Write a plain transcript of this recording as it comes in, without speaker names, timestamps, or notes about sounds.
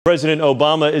President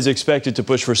Obama is expected to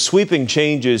push for sweeping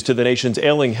changes to the nation's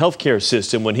ailing healthcare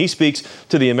system when he speaks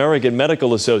to the American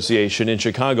Medical Association in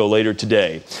Chicago later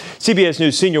today. CBS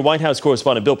News senior White House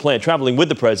correspondent Bill Plante, traveling with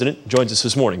the president, joins us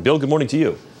this morning. Bill, good morning to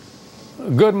you.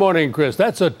 Good morning, Chris.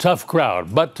 That's a tough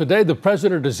crowd. But today the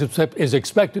president is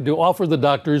expected to offer the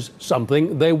doctors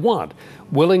something they want: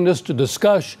 willingness to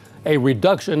discuss a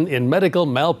reduction in medical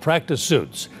malpractice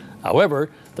suits. However,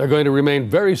 they're going to remain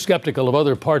very skeptical of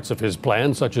other parts of his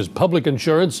plan, such as public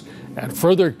insurance and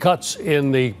further cuts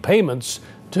in the payments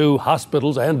to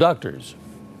hospitals and doctors.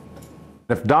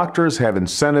 If doctors have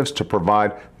incentives to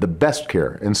provide the best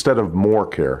care instead of more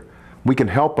care, we can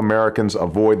help Americans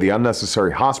avoid the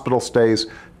unnecessary hospital stays,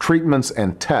 treatments,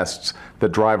 and tests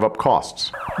that drive up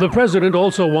costs. The president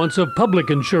also wants a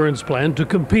public insurance plan to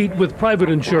compete with private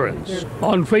insurance.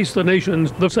 On Face the Nation,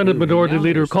 the Senate Majority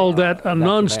Leader called that a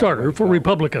non-starter for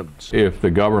Republicans. If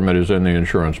the government is in the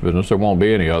insurance business, there won't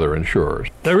be any other insurers.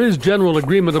 There is general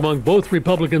agreement among both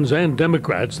Republicans and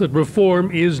Democrats that reform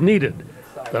is needed,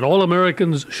 that all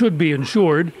Americans should be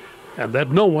insured, and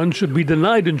that no one should be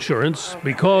denied insurance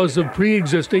because of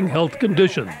pre-existing health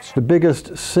conditions. The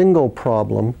biggest single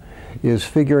problem is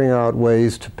figuring out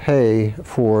ways to pay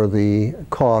for the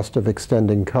cost of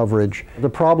extending coverage. The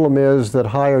problem is that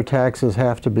higher taxes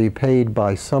have to be paid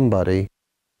by somebody.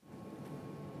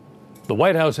 The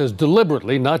White House has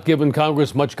deliberately not given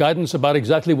Congress much guidance about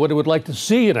exactly what it would like to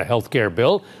see in a health care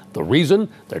bill. The reason?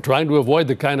 They're trying to avoid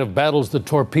the kind of battles that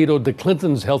torpedoed the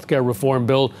Clintons' health care reform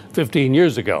bill 15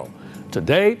 years ago.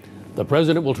 Today, the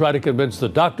president will try to convince the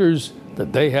doctors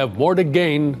that they have more to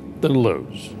gain than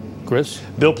lose. Chris?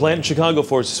 Bill Plante in Chicago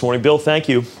for us this morning. Bill, thank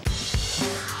you.